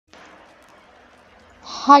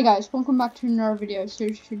Hi guys, welcome back to another video. So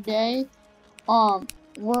today,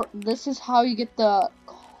 this is how you get the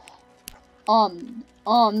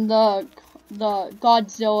Godzilla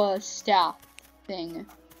Stafff thing.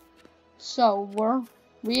 So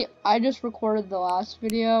I just recorded the last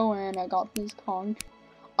video and I got this conch.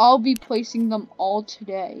 I'll be placing them all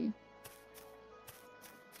today.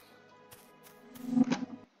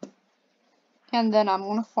 And then I'm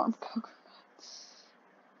gonna farm coconuts.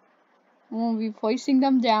 I'm gonna be placing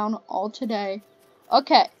them down all today.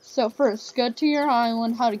 Okay, so first, go to your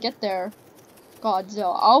island, how to get there.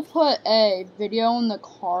 Godzilla. I'll put a video in the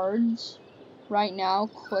cards right now.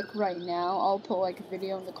 Click right now. I'll put like a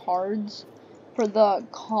video in the cards for the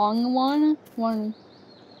Kong one. Whoa,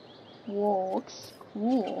 looks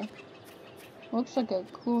cool. Looks like a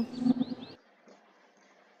cool.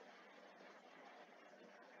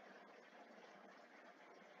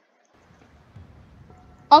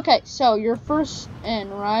 Okay, so you're first in,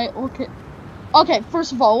 right? Okay,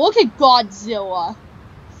 first of all, look at Godzilla.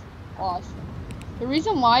 Awesome. The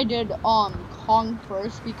reason why I did Kong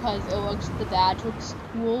first because the badge looks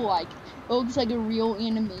cool, like it looks like a real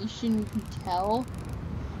animation, you can tell.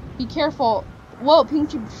 Be careful. Whoa,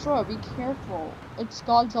 Pink Tube Destroyer, be careful. It's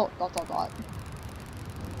Godzilla ...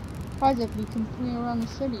 Surprise if we can flee around the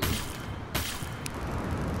city.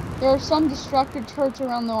 There are some destructive turrets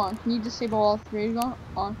around the lawn. Can you disable all three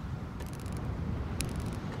on?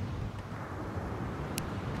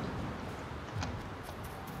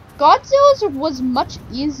 Godzilla's was much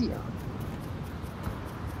easier.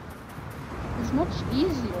 It was much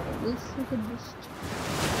easier. This we could just.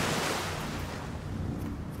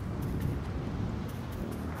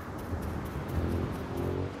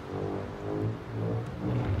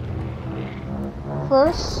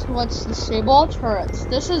 First, let's disable all turrets.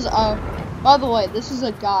 This is by the way, this is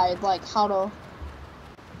a guide, like how to,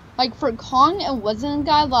 like for Kong, it wasn't a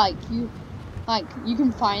guide, like you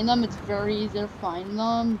can find them, it's very easy to find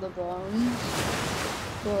them, the bones,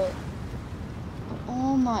 but,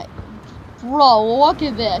 oh my, bro, look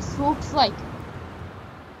at this, it looks like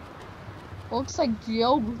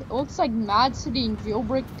Mad City and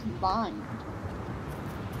Jailbreak combined.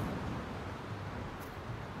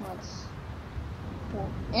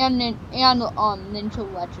 And Ninja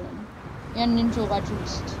Legend. And Ninja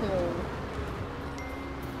Legends 2.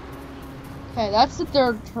 Okay, that's the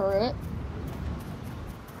third turret.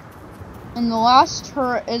 And the last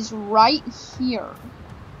turret is right here.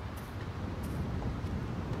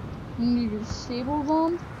 You need to disable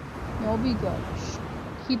them. You'll be good.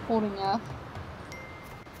 Keep holding F.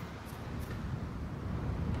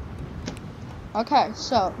 Okay,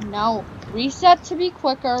 so now reset to be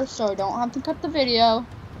quicker so I don't have to cut the video.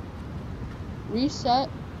 Reset.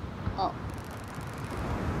 Oh.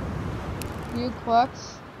 View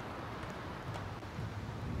clicks.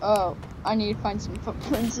 Oh, I need to find some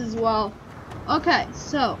footprints as well. Okay,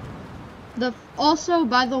 so also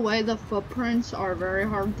by the way, the footprints are very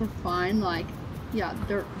hard to find. Like, yeah,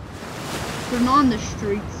 they're not on the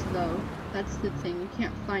streets though. That's the thing. You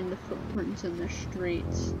can't find the footprints in the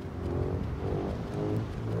streets.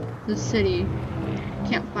 The city.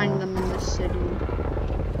 Can't find them in the city.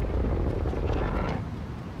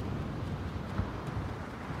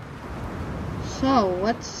 So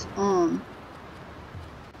let's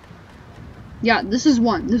yeah, this is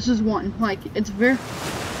one. Like it's very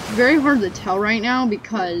hard to tell right now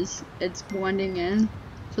because it's blending in.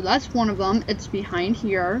 So that's one of them. It's behind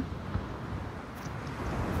here.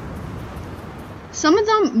 Some of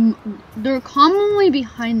them, they're commonly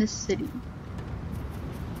behind the city.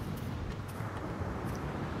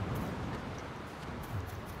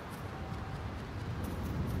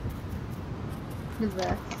 Look at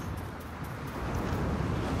this.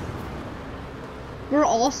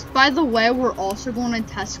 By the way, we're also going to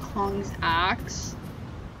test Kong's axe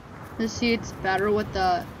to see it's better with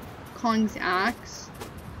the Kong's axe.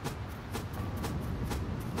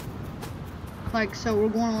 Like, so we're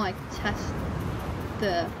going to like test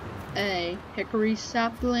a hickory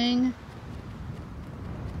sapling.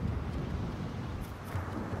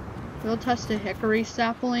 We'll test a hickory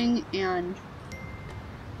sapling and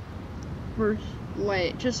first.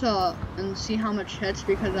 Wait, just and see how much hits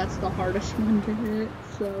because that's the hardest one to hit.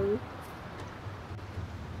 So,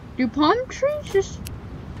 do palm trees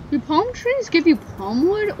give you palm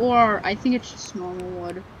wood, or I think it's just normal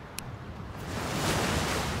wood?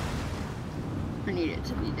 I need it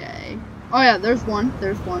to be day. Oh yeah, there's one.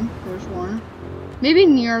 Maybe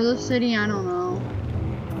near the city. I don't know.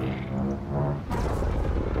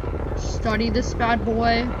 Study this bad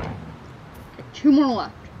boy. Okay, 2 more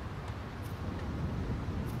left.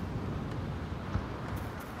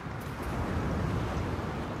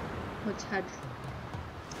 let's head.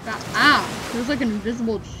 Ah, there's like an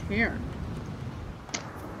invisible chair.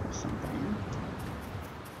 Or something.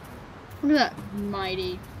 Look at that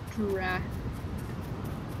mighty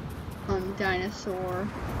dinosaur.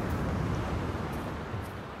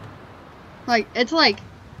 Like, it's like,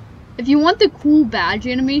 if you want the cool badge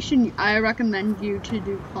animation, I recommend you to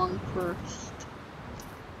do Kong first.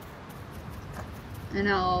 And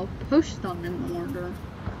I'll post them in order.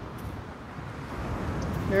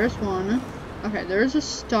 There's one. Okay, there's a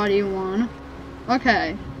study one.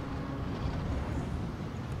 Okay.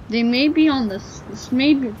 They may be on this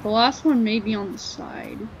may be, the last one may be on the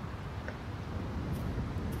side.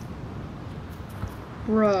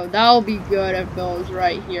 Bro, that'll be good if it was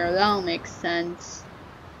right here. That'll make sense.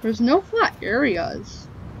 There's no flat areas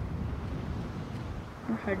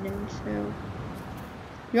we're heading to.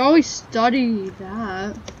 You always study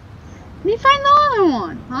that. Let me find the other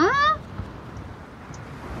one, huh?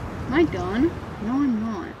 Am I done? No, I'm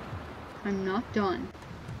not. I'm not done.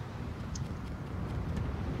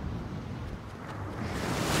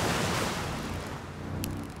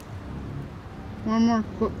 One more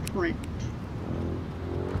footprint.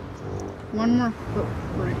 One more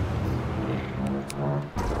footprint.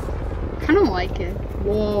 Kind of like it.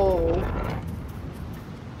 Whoa.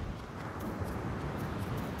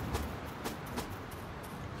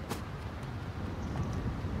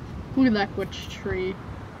 Look at that glitch tree.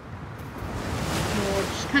 Whoa,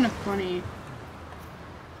 it's kind of funny.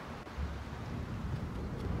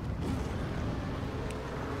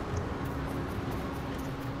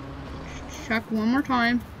 Check one more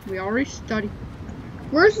time. We already studied.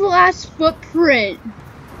 Where's the last footprint?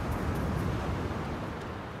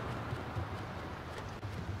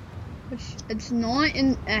 It's not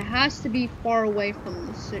in. It has to be far away from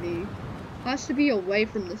the city. It has to be away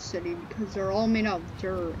from the city because they're all made out of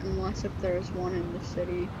dirt, unless if there's one in the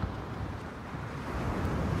city.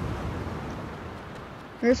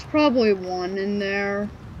 There's probably one in there,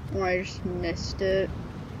 or I just missed it.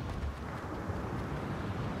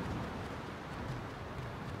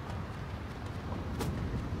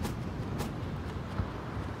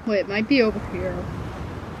 Wait, it might be over here.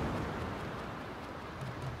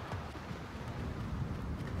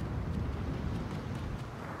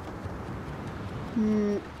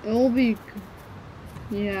 It'll be...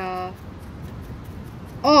 yeah.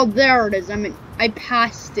 Oh, there it is. I mean, I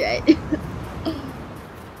passed it.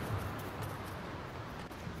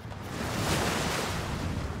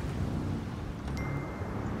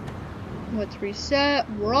 Let's reset.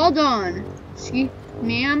 We're all done. See,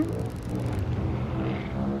 ma'am?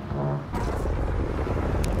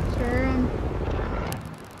 Sir,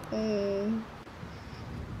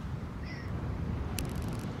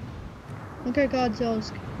 look at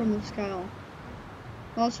Godzilla's from the sky.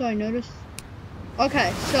 Also, I noticed.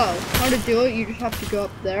 Okay, so how to do it? You just have to go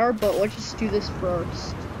up there, but let's just do this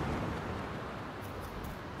first.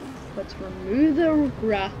 Let's remove the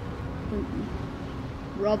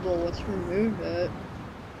rubble. Let's remove it.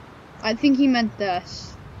 I think he meant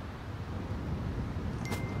this.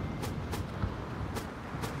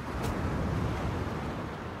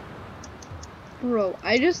 Bro,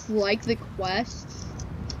 I just like the quests.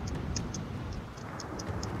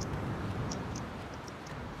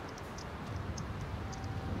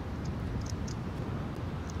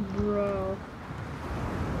 Bro.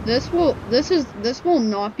 This will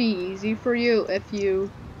not be easy for you if you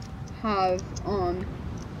have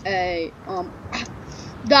that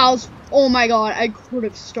was, oh my god, I could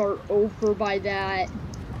have started over by that.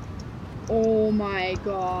 Oh my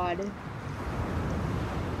god.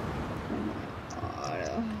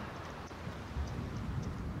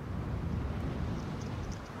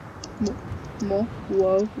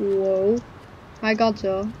 Whoa. Hi,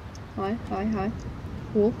 Godzilla. Hi.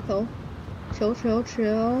 Cool. Chill.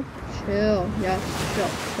 Yes,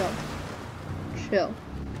 chill.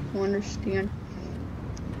 I understand.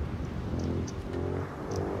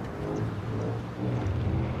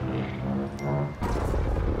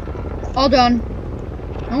 All done.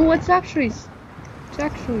 Oh, it's actually.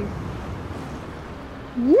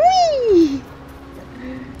 Whee!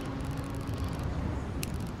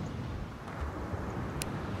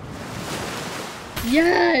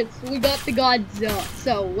 Yes, we got the Godzilla.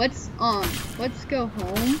 So let's go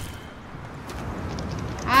home.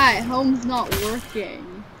 Alright, home's not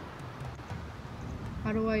working.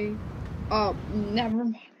 How do I? Oh, never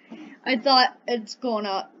mind. I thought it's going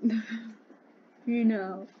up. You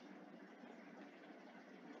know.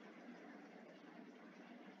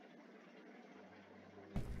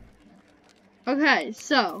 Okay,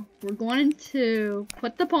 so we're going to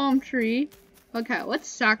put the palm tree Okay, let's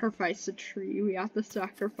sacrifice a tree. We have to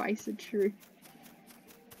sacrifice a tree.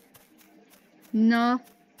 No.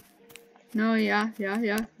 No, yeah. Yeah,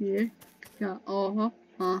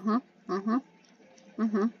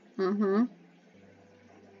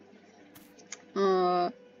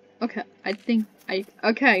 okay,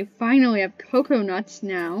 okay, finally I have cocoa nuts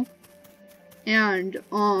now. And,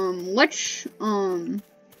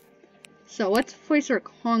 so let's place our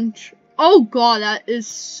conch. Oh god, that is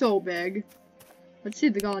so big. Let's see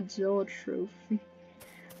the Godzilla trophy.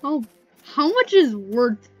 Oh, how much is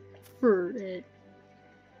worth for it?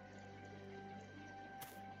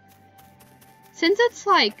 Since it's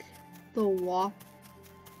like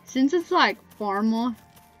since it's like Pharma,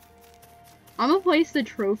 I'm gonna place the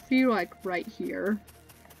trophy like right here.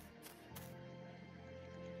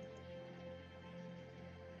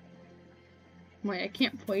 Wait, I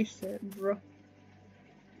can't place it, bro.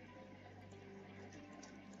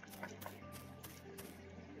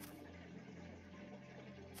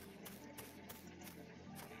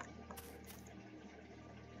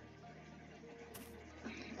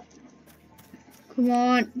 Come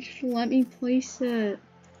on, just let me place it.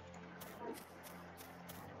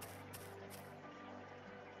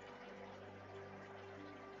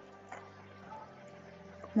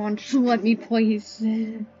 Come on, just let me place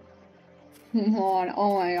it. Come on,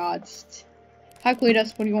 oh my god. Calculate,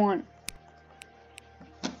 what do you want?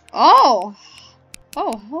 Oh!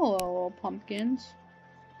 Oh, hello, little pumpkins.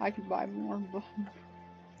 I could buy more, but...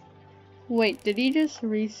 Wait, did he just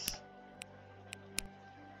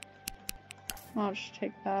I'll just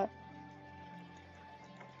take that.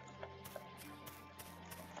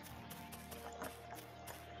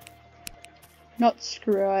 No,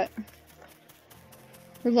 screw it.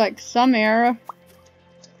 There's like some error.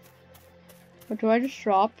 What do I just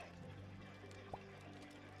drop?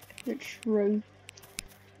 It's true.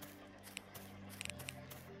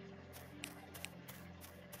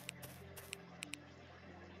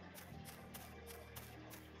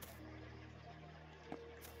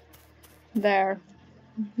 There.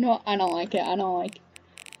 No, I don't like it. I don't like it.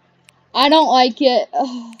 I don't like it.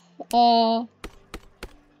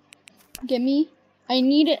 Give me. I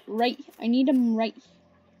need it right. I need them right.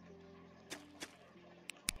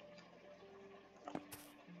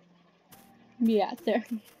 Yeah, there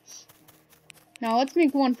he is. Now let's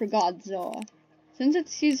make one for Godzilla.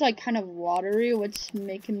 Since he's like kind of watery, let's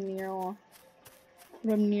make him near.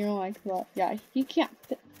 Put him near like that. Yeah, he can't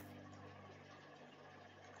fit.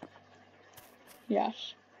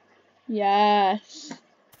 Yes. Yes.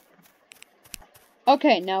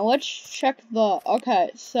 Okay, now let's check the.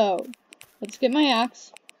 Okay, so let's get my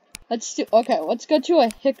axe. Okay, let's go to a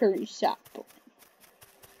hickory sapling.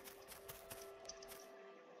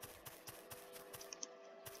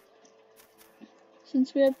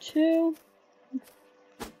 Since we have two.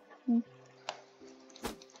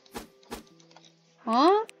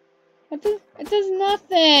 Huh? It does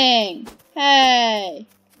nothing. Hey.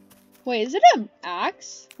 Wait, is it an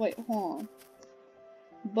axe? Wait, hold on.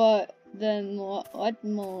 But then what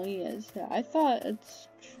Molly is that? I thought it's.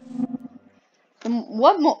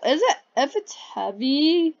 Is it? If it's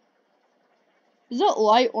heavy, is it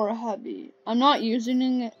light or heavy? I'm not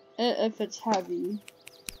using it if it's heavy.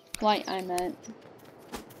 Light, I meant.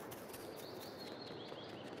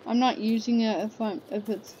 I'm not using it if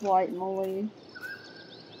it's light, Molly.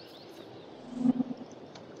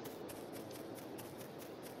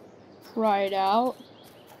 Try it out.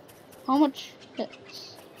 How much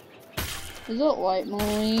hits? Is it light,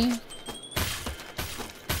 Molly?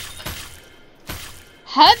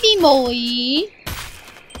 Heavy, Molly!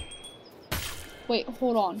 Wait,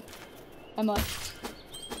 hold on. Hold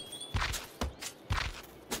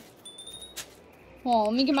on,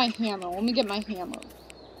 let me get my hammer.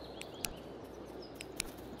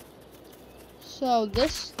 So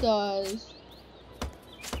this does.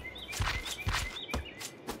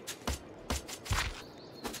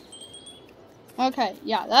 Okay,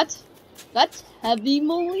 yeah, that's heavy,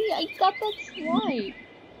 Molly. I thought that's light.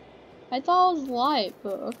 I thought it was light,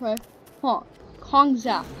 but okay. Huh. Kong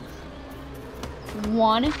Zap.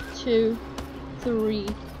 1, 2, 3,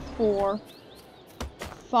 4,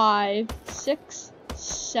 5, 6,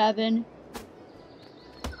 7,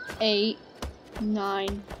 8,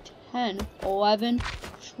 9, 10, 11,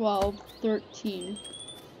 12, 13.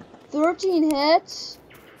 13 hits.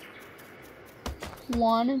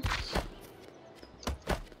 1,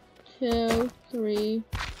 2, 3,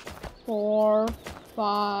 4,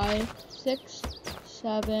 5, 6,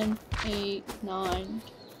 7, 8, 9.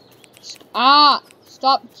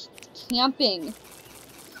 Stop camping.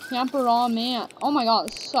 Camper on man. Oh my god,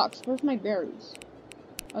 this sucks. Where's my berries?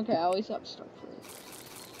 Okay, I always have stuff for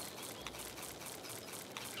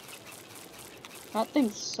That thing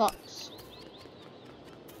sucks.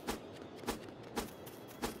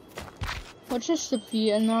 Let's just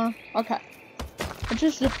defeat in there. Okay. Let's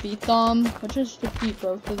just defeat them. Let's just defeat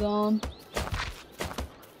both of them.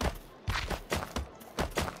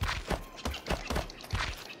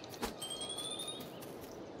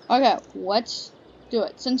 Okay, let's do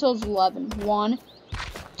it. Since it was 11. 1,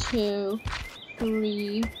 2,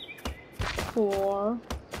 3, 4,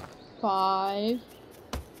 5,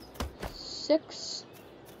 6,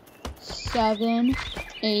 7,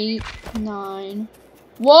 8, 9.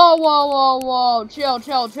 Whoa, whoa, whoa, whoa. Chill,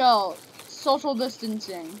 chill, chill. Social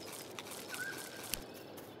distancing.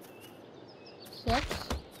 6,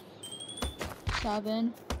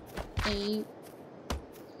 7, 8.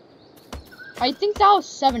 I think that was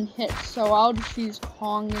 7 hits, so I'll just use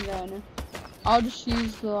Kong then. I'll just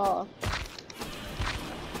use the...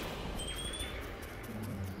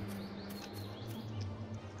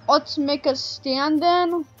 Let's make a stand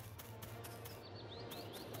then.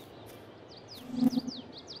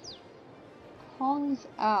 Kong's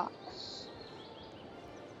axe.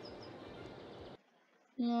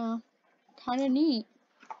 Yeah, kinda neat.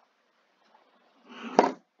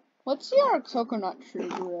 Let's see our coconut tree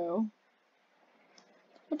grew.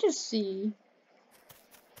 Let's just see.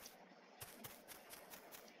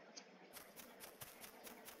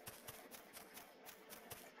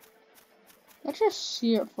 Let's just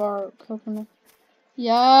see it for our coconut.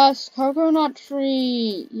 Yes, coconut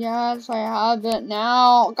tree. Yes, I have it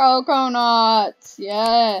now. Coconuts.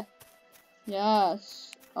 Yeah.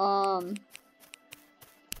 Yes. Where's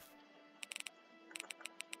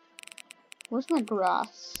my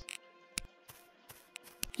grass?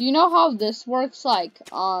 Do you know how this works? Like,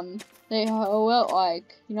 they hoe it,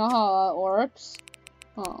 like, you know how that works?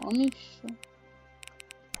 Oh, let me show.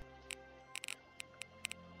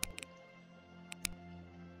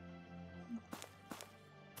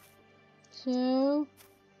 So,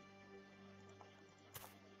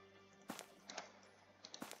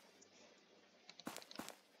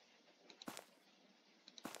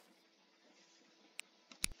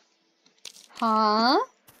 huh?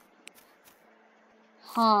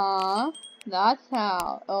 Huh? That's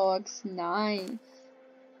how it looks nice.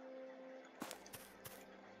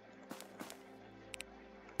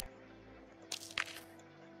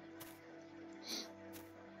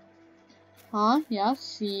 Huh? Yeah,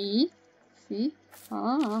 see? See?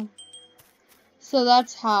 Huh? So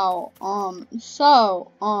that's how, I'm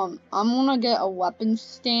gonna get a weapon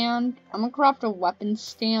stand. I'm gonna craft a weapon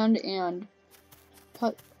stand and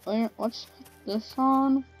put, let's put this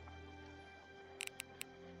on.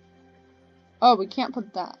 Oh, we can't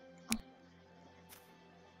put that.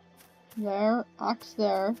 There, axe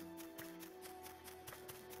there.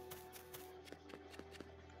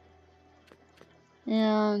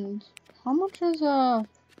 And how much is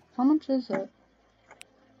it?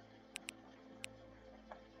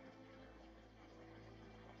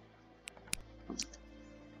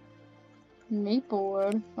 Maple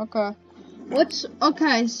wood. Okay.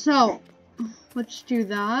 Okay, so let's do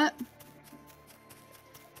that.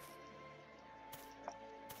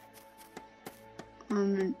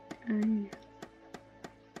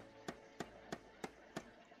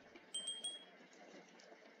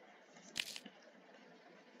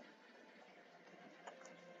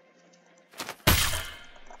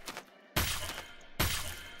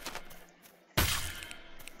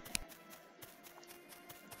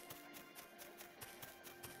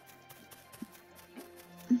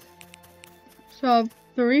 So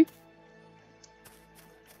 3.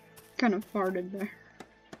 Kind of farted there.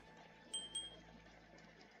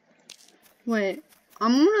 Wait,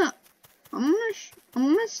 I'm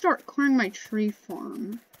gonna start clearing my tree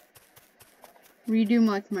farm. Redo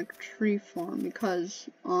my tree farm because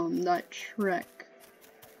that trick.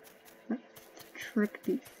 That's the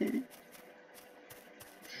tricky thing.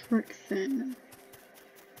 Trick thing.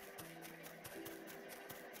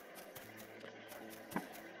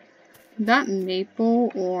 That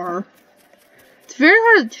maple or it's very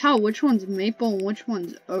hard to tell which one's maple and which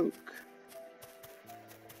one's oak.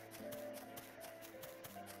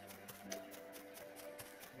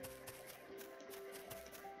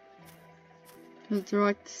 Because they're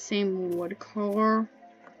like the same wood color.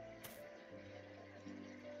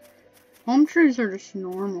 Palm trees are just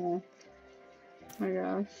normal,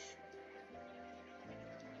 I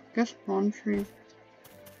guess. Palm trees.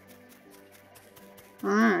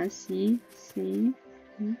 Ah, see.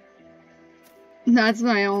 That's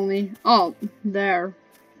my only. Oh, there.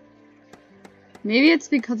 Maybe it's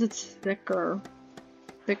because it's thicker.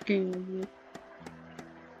 Thicking.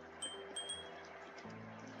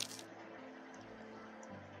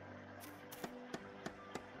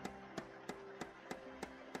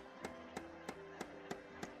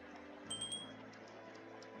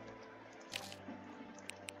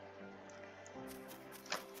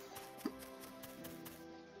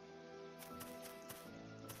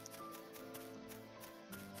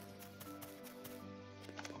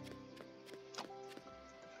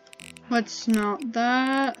 Let's smelt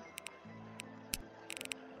that.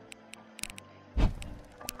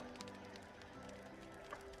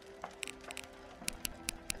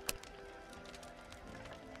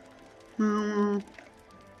 Come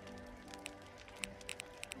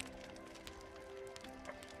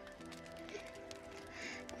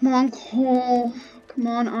on, coal. Come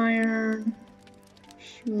on, iron.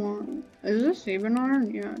 Swan. Is this even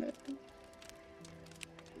iron? Yeah, it is.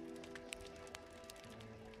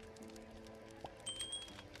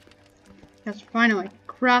 Let's finally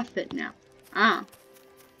craft it now. Ah.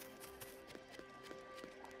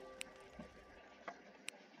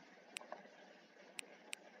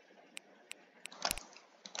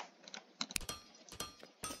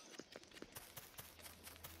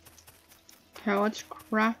 Okay, let's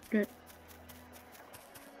craft it.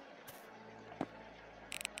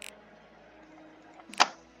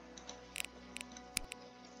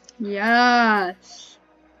 Yes.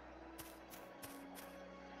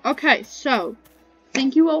 Okay, so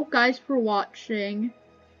thank you all guys for watching,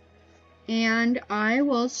 and I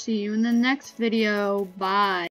will see you in the next video. Bye.